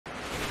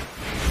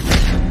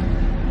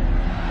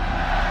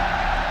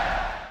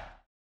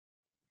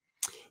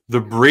The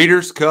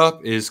Breeders'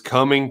 Cup is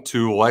coming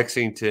to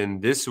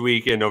Lexington this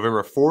weekend,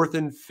 November 4th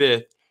and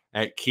 5th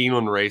at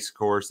Keeneland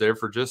Racecourse. There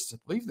for just, I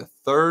believe, the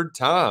third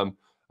time.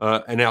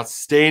 An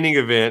outstanding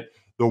event,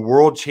 the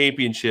World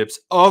Championships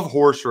of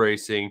horse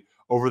racing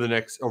over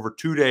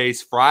 2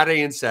 days,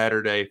 Friday and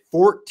Saturday,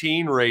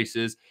 14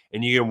 races,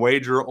 and you can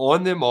wager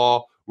on them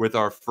all with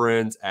our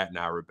friends at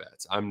Naira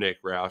Bets. I'm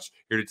Nick Roush,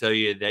 here to tell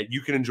you that you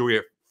can enjoy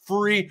a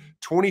free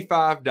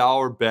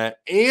 $25 bet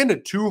and a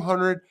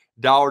 $200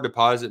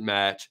 deposit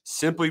match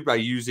simply by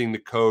using the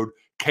code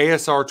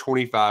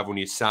KSR25 when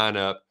you sign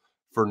up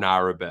for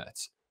Naira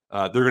Bets.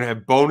 They're going to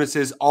have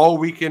bonuses all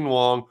weekend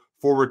long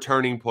for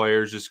returning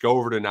players. Just go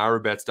over to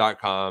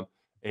NairaBets.com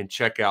and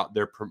check out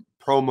their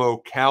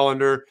promo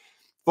calendar.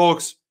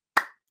 Folks,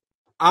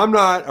 I'm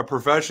not a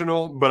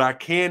professional, but I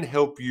can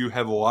help you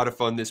have a lot of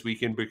fun this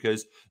weekend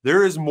because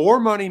there is more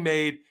money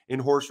made in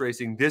horse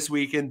racing this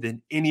weekend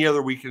than any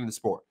other weekend in the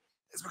sport.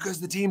 It's because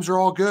the teams are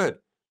all good.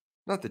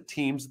 Not the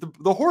teams,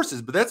 the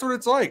horses, but that's what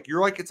it's like.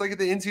 It's like at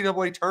the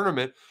NCAA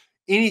tournament.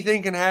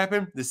 Anything can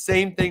happen. The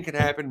same thing can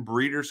happen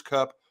Breeders'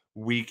 Cup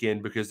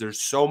weekend because there's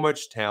so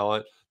much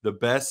talent. The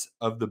best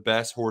of the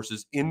best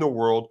horses in the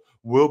world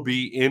will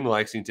be in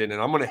Lexington,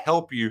 and I'm going to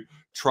help you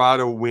try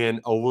to win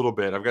a little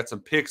bit. I've got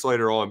some picks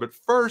later on, but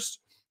first,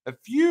 a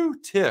few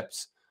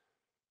tips.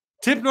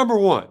 Tip number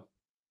one,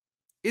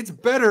 it's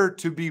better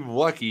to be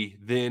lucky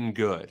than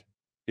good.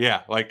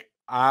 Yeah,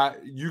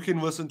 you can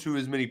listen to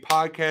as many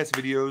podcast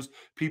videos,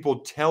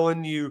 people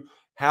telling you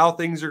how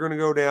things are going to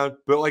go down,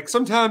 but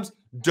sometimes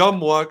dumb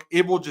luck,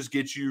 it will just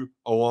get you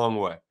a long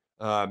way.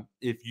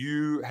 If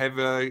you have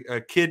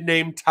a kid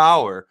named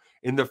Tyler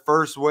in the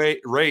first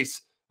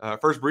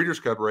Breeders'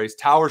 Cup race,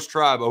 Tyler's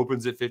Tribe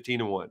opens at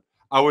 15-1.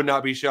 I would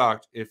not be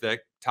shocked if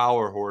that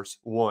Tyler horse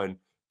won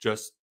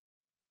just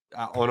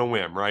on a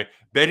whim, right?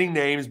 Betting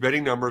names,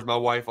 betting numbers. My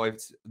wife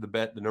likes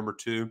the number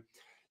 2.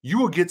 You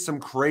will get some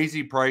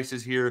crazy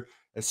prices here,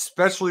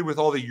 especially with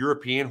all the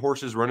European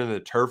horses running the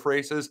turf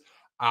races.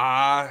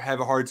 I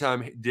have a hard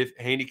time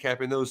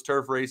handicapping those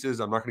turf races.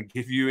 I'm not going to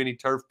give you any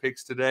turf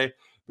picks today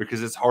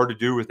because it's hard to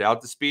do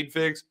without the speed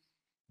figs.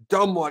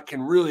 Dumb luck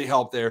can really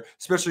help there,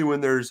 especially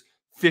when there's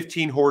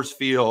 15 horse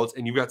fields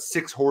and you've got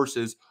 6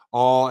 horses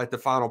all at the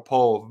final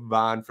pole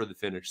vying for the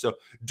finish. So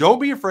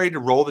don't be afraid to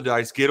roll the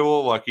dice, get a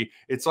little lucky.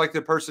 It's like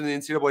the person in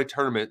the NCAA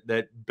tournament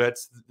that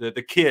bets the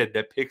kid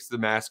that picks the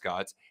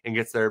mascots and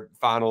gets their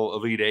final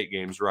Elite 8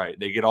 games right.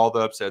 They get all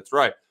the upsets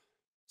right.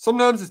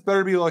 Sometimes it's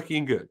better to be lucky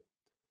and good.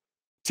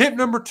 Tip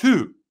number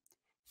 2,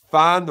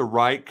 find the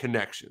right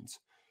connections.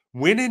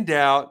 When in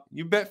doubt,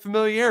 you bet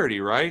familiarity,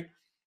 right?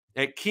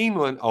 At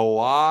Keeneland, a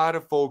lot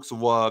of folks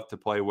love to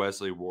play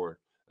Wesley Ward.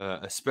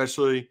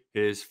 Especially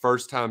his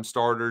first-time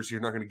starters.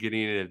 You're not going to get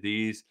any of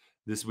these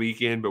this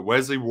weekend, but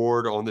Wesley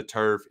Ward on the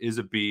turf is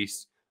a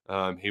beast.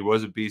 He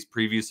was a beast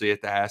previously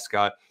at the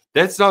Ascot.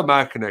 That's not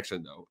my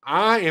connection, though.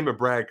 I am a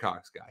Brad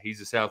Cox guy.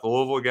 He's a South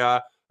Louisville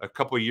guy. A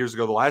couple of years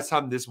ago, the last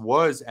time this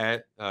was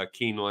at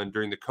Keeneland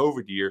during the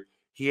COVID year,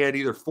 he had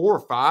either 4 or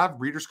 5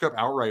 Breeders' Cup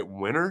outright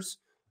winners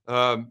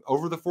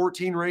over the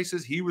 14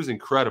 races. He was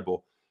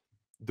incredible.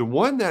 The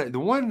one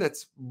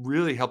that's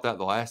really helped out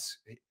the last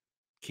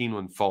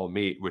Keeneland Fall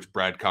Meet, which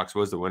Brad Cox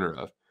was the winner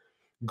of.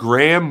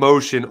 Graham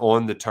Motion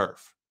on the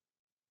turf.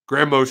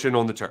 Graham Motion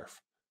on the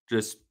turf.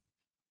 Just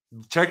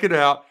check it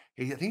out.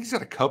 I think he's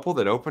got a couple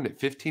that opened at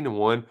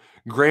 15-1.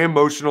 Graham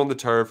Motion on the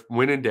turf.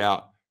 When in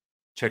doubt,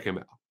 check him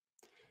out.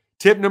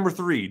 Tip number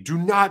 3, do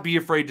not be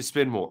afraid to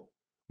spend more.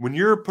 When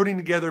you're putting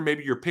together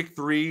maybe your pick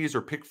 3s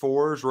or pick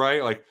 4s,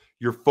 right? Like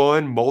your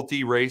fun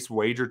multi-race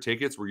wager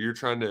tickets where you're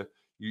trying to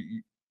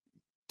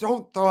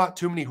don't throw out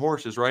too many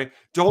horses, right?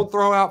 Don't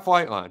throw out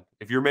Flightline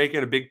if you're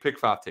making a big pick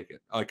 5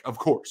 ticket. Of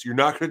course, you're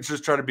not going to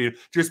just try to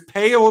just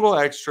pay a little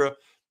extra.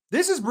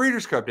 This is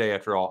Breeders' Cup Day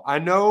after all. I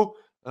know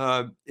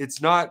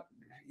it's not,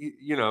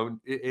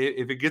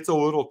 if it gets a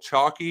little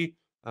chalky,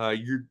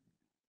 your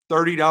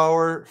 $30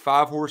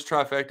 5-horse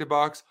trifecta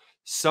box,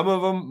 some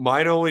of them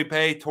might only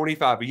pay $25,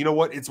 but you know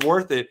what? It's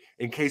worth it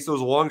in case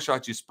those long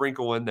shots you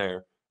sprinkle in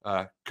there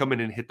come in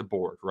and hit the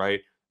board,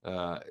 right?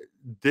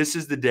 This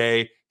is the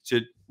day to,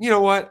 you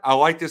know what? I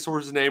like this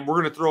horse's name. We're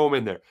going to throw him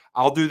in there.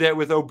 I'll do that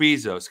with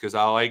Obezos because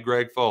I like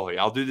Greg Foley.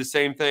 I'll do the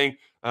same thing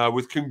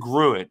with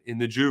Congruent in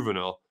the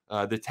juvenile,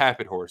 the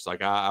Tappet horse.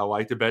 I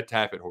like to bet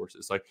Tappet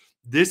horses.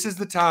 This is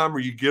the time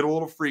where you get a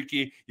little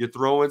freaky. You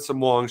throw in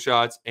some long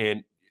shots,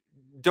 and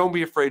don't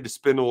be afraid to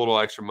spend a little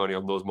extra money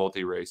on those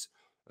multi-race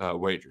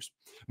wagers.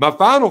 My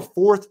final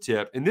 4th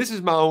tip, and this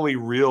is my only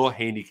real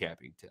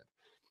handicapping tip.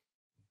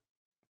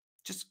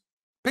 Just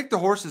pick the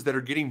horses that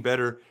are getting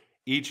better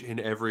each and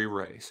every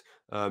race.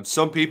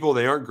 Some people,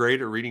 they aren't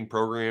great at reading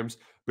programs,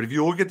 but if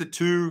you look at the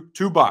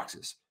two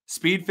boxes,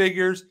 speed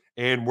figures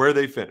and where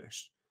they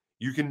finished,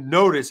 you can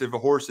notice if a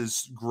horse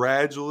is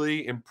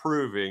gradually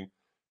improving.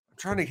 I'm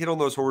trying to hit on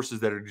those horses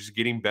that are just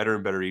getting better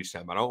and better each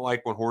time. I don't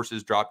like when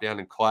horses drop down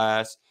in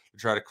class to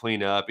try to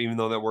clean up, even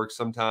though that works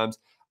sometimes.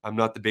 I'm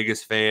not the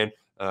biggest fan.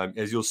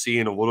 As you'll see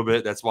in a little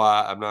bit, that's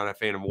why I'm not a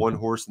fan of one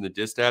horse in the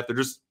distaff. They're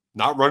just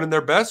not running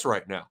their best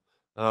right now.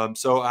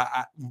 So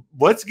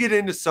let's get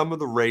into some of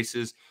the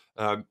races.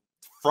 Um,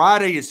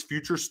 Friday is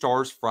Future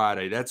Stars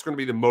Friday. That's going to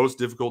be the most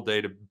difficult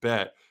day to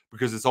bet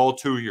because it's all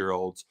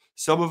 2-year-olds.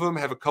 Some of them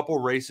have a couple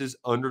races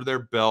under their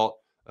belt,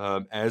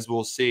 as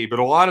we'll see, but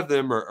a lot of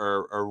them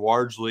are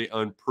largely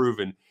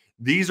unproven.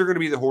 These are going to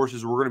be the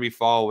horses we're going to be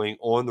following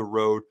on the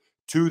road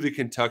to the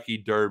Kentucky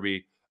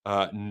Derby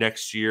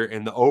next year.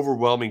 And the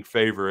overwhelming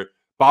favorite,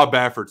 Bob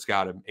Baffert's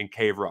got him in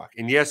Cave Rock.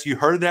 And yes, you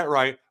heard that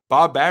right.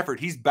 Bob Baffert,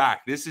 he's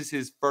back. This is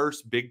his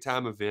first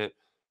big-time event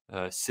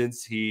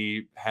since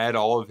he had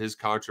all of his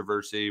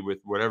controversy with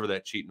whatever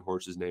that cheating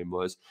horse's name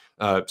was.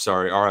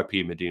 Sorry,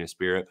 RIP Medina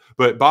Spirit.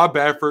 But Bob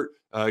Baffert,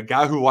 a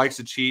guy who likes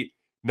to cheat,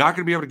 not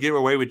going to be able to get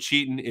away with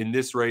cheating in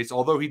this race,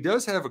 although he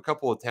does have a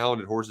couple of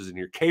talented horses in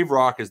here. Cave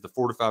Rock is the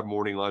 4-5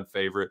 morning line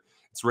favorite.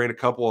 It's ran a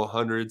couple of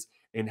hundreds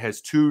and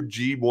has 2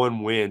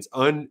 G1 wins,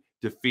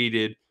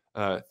 undefeated,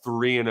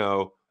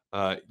 3-0.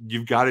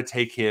 You've got to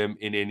take him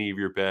in any of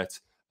your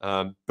bets.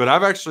 But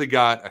I've actually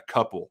got a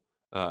couple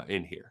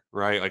in here,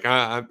 right? Like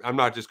I'm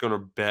not just going to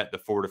bet the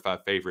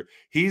 4-5 favorite.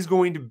 He's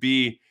going to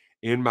be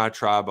in my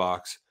try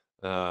box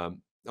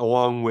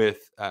along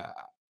with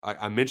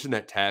I mentioned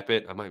that Tap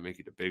It. I might make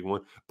it a big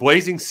one.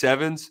 Blazing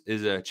Sevens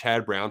is a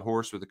Chad Brown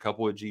horse with a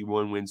couple of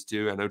G1 wins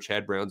too. I know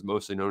Chad Brown's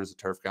mostly known as a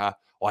turf guy.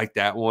 Like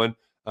that one.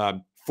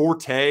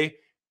 Forte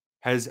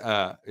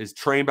is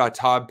trained by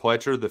Todd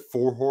Pletcher, the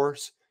 4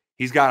 horse.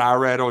 He's got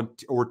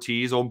Irad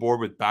Ortiz on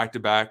board with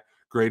back-to-back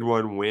Grade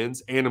 1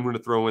 wins, and I'm going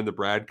to throw in the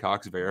Brad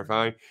Cox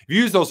verifying. If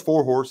you use those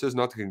 4 horses,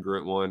 not the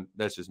congruent one,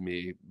 that's just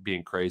me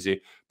being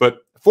crazy. But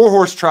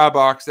 4-horse try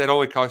box, that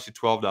only costs you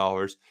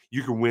 $12.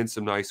 You can win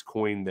some nice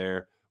coin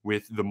there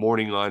with the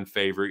morning line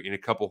favorite and a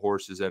couple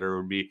horses that are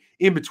going to be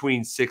in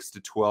between 6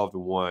 to 12 to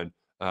 1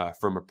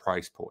 from a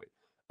price point.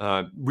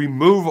 We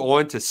move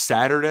on to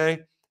Saturday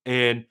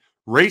and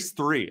race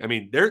 3. I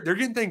mean, they're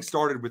getting things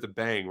started with a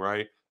bang,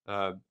 right?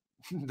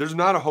 There's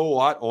not a whole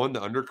lot on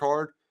the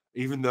undercard,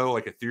 even though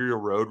like Ethereal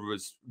Road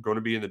was going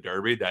to be in the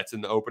Derby. That's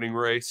in the opening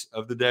race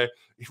of the day.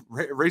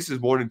 Races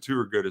 1 and 2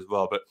 are good as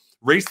well. But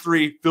race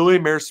 3, Filly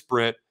Mare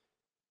Sprint.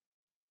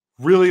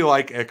 Really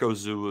like Echo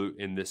Zulu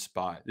in this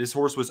spot. This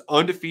horse was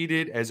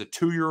undefeated as a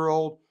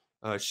 2-year-old.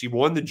 She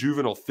won the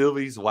juvenile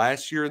fillies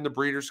last year in the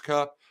Breeders'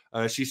 Cup.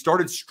 She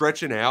started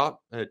stretching out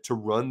to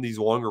run these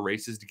longer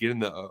races to get in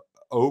the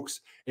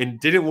Oaks and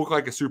didn't look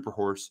like a super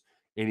horse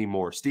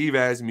anymore. Steve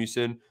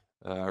Asmussen,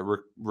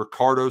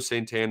 Ricardo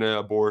Santana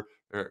aboard.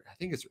 Or I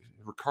think it's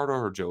Ricardo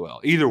or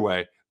Joel. Either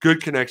way,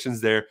 good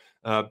connections there.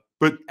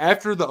 But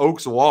after the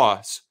Oaks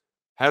loss,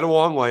 had a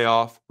long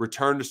layoff,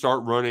 returned to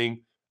start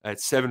running at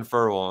 7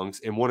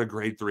 furlongs and won a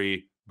Grade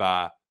 3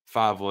 by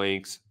 5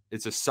 lengths.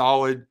 It's a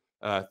solid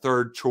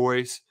third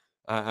choice.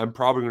 I'm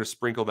probably going to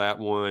sprinkle that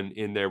one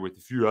in there with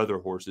a few other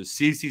horses.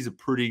 Cece's a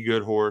pretty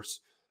good horse.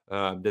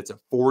 That's a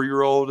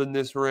 4-year-old in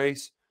this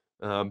race.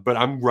 But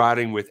I'm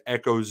riding with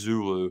Echo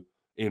Zulu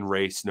in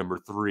race number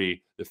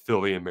 3, the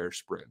Filly and Mare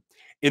Sprint.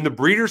 In the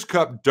Breeders'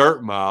 Cup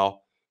Dirt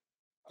Mile,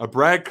 a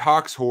Brad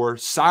Cox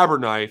horse,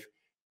 Cyberknife,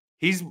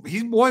 he's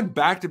won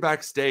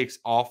back-to-back stakes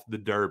off the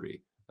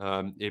Derby.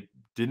 It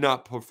did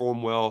not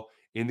perform well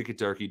in the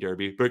Kentucky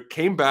Derby, but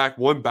came back,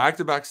 won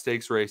back-to-back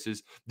stakes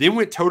races, then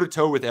went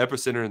toe-to-toe with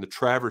Epicenter in the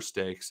Travers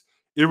Stakes.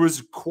 It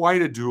was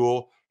quite a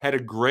duel, had a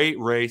great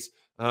race,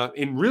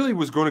 and really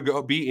was going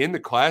to be in the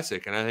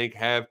Classic, and I think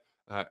have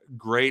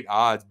great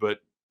odds, but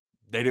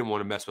they didn't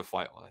want to mess with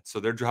Flightline. So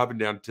they're dropping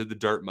down to the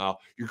Dirt Mile.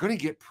 You're going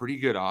to get pretty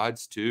good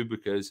odds, too,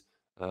 because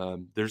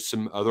there's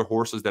some other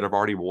horses that have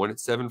already won at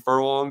 7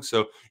 furlongs.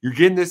 So you're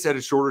getting this at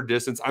a shorter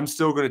distance. I'm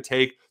still going to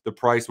take the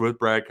price with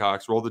Brad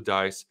Cox, roll the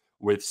dice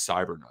with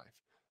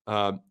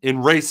Cyberknife.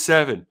 In race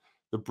 7,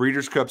 the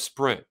Breeders' Cup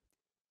Sprint.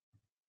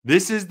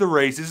 This is the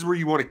race. This is where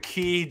you want to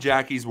key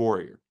Jackie's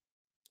Warrior.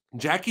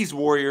 Jackie's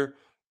Warrior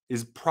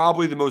is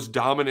probably the most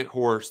dominant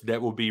horse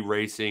that will be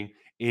racing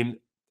in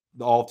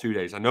all 2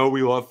 days. I know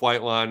we love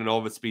Flightline and all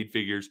of its speed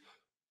figures,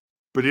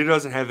 but it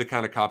doesn't have the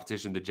kind of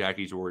competition that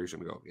Jackie's Warrior is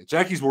going to go against.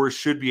 Jackie's Warrior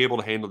should be able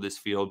to handle this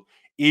field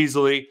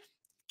easily.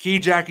 Key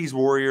Jackie's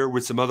Warrior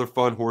with some other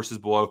fun horses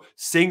below.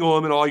 Single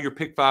them in all your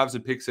pick 5s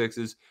and pick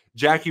 6s.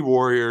 Jackie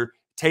Warrior,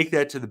 take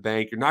that to the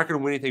bank. You're not going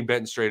to win anything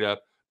betting straight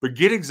up, but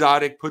get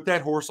exotic, put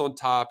that horse on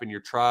top in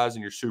your tries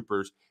and your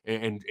supers,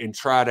 and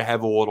try to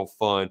have a little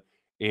fun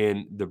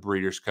in the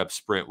Breeders' Cup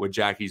Sprint with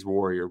Jackie's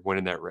Warrior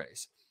winning that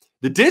race.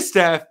 The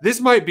Distaff, this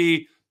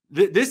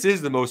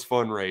is the most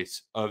fun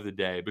race of the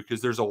day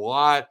because there's a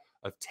lot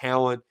of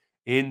talent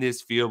in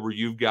this field where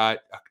you've got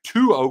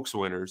 2 Oaks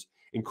winners,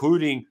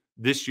 including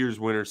this year's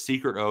winner,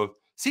 Secret Oath.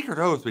 Secret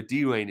Oath with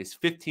D-Lane is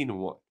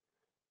 15-1.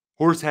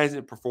 Horse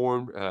hasn't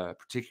performed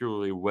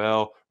particularly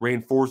well,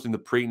 ran 4th in the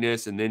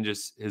Preakness, and then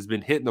just has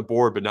been hitting the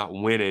board but not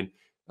winning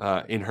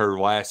in her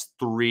last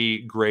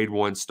 3 Grade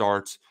 1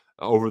 starts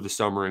over the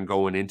summer and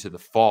going into the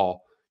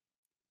fall.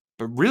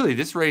 But really,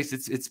 this race,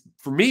 it's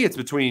for me, it's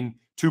between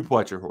 2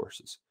 Pletcher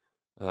horses.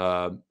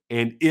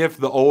 And if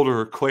the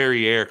older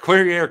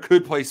Clariere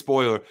could play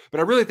spoiler, but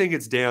I really think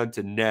it's down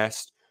to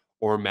Nest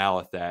or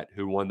Malathat,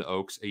 who won the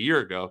Oaks a year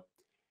ago.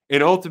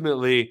 And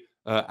ultimately,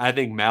 I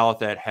think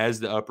Malathat has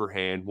the upper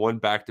hand, won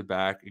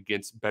back-to-back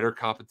against better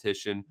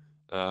competition,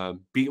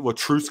 beat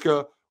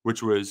Latruska,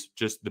 which was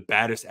just the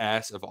baddest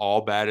ass of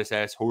all baddest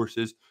ass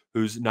horses,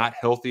 who's not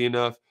healthy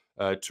enough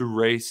to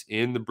race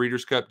in the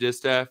Breeders' Cup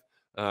Distaff.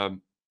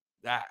 Um,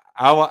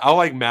 I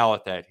like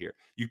Malathat here.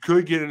 You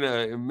could get in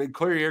a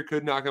Clariere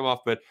could knock him off,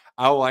 but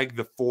I like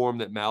the form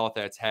that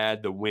Malathat's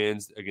had, the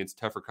wins against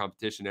tougher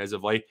competition as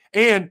of late,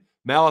 and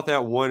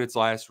Malathat won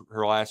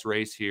her last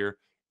race here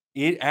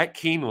at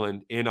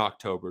Keeneland in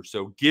October.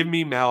 So give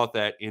me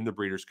Malathat in the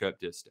Breeders' Cup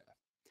Distaff.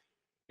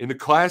 In the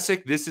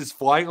Classic, this is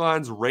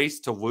Flightline's race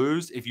to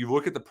lose. If you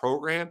look at the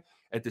program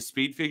at the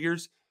speed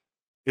figures,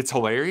 it's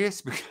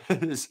hilarious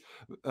because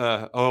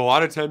a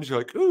lot of times you're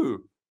like,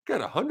 ooh,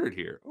 got 100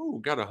 here. Ooh,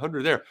 got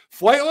 100 there.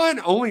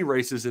 Flightline only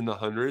races in the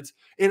hundreds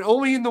and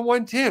only in the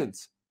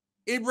 110s.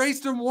 It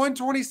raced in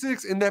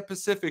 126 in that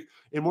Pacific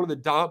in one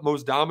of the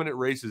most dominant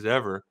races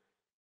ever.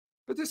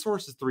 But this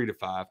horse is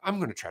 3-5. I'm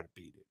going to try to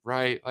beat it,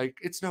 right? Like,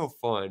 it's no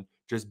fun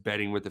just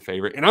betting with the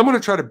favorite. And I'm going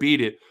to try to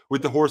beat it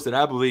with the horse that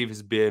I believe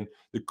has been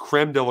the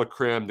creme de la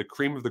creme, the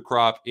cream of the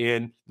crop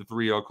in the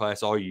 3-0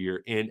 class all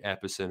year in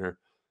Epicenter.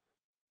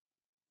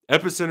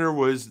 Epicenter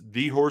was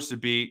the horse to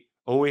beat,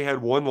 only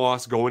had one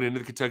loss going into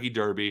the Kentucky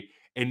Derby,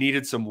 and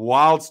needed some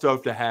wild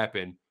stuff to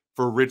happen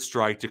for Rich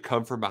Strike to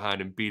come from behind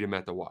and beat him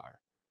at the wire.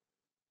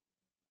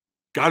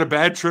 Got a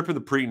bad trip in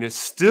the Preakness,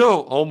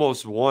 still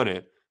almost won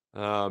it,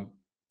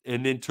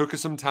 and then took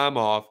some time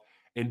off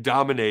and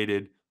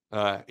dominated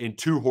in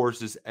 2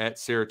 horses at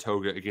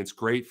Saratoga against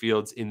great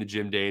fields in the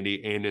Jim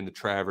Dandy and in the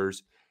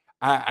Travers.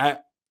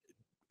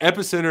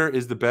 Epicenter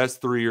is the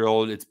best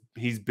 3-year-old.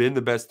 He's been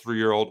the best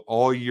 3-year-old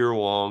all year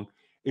long.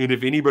 And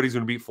if anybody's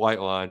going to beat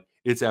Flightline,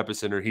 it's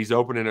Epicenter. He's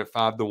opening at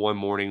 5-1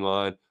 morning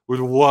line. Would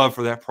love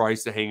for that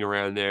price to hang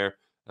around there.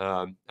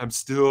 I'm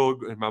still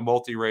in my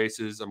multi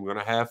races. I'm going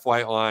to have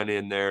Flightline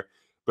in there,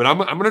 but I'm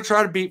going to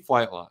try to beat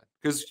Flightline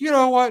because you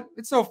know what?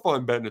 It's no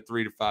fun betting a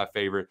 3-5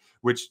 favorite,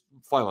 which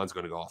Flightline's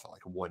going to go off at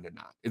like a 1-9.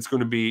 It's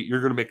going to be, you're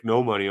going to make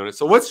no money on it.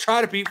 So let's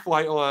try to beat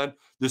Flightline,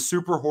 the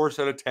super horse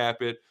out of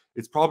Tapit.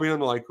 It's probably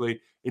unlikely.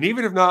 And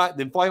even if not,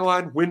 then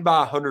Flightline win by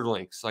 100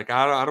 lengths. Like,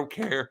 I don't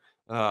care.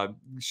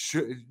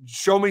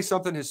 Show me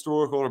something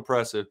historical and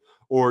impressive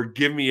or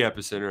give me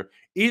Epicenter.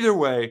 Either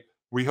way,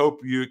 we hope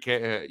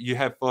you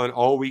have fun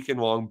all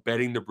weekend long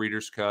betting the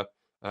Breeders' Cup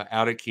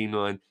out at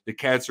Keeneland. The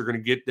Cats are going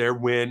to get their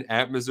win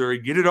at Missouri.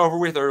 Get it over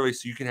with early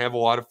so you can have a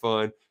lot of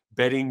fun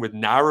betting with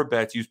Naira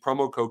Bets. Use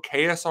promo code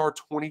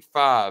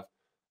KSR25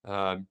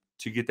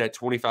 to get that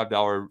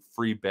 $25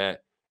 free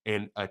bet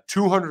and a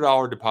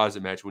 $200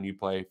 deposit match when you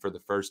play for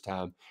the first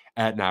time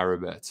at Naira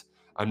Bets.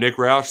 I'm Nick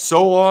Roush.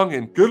 So long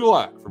and good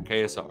luck from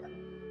KSR.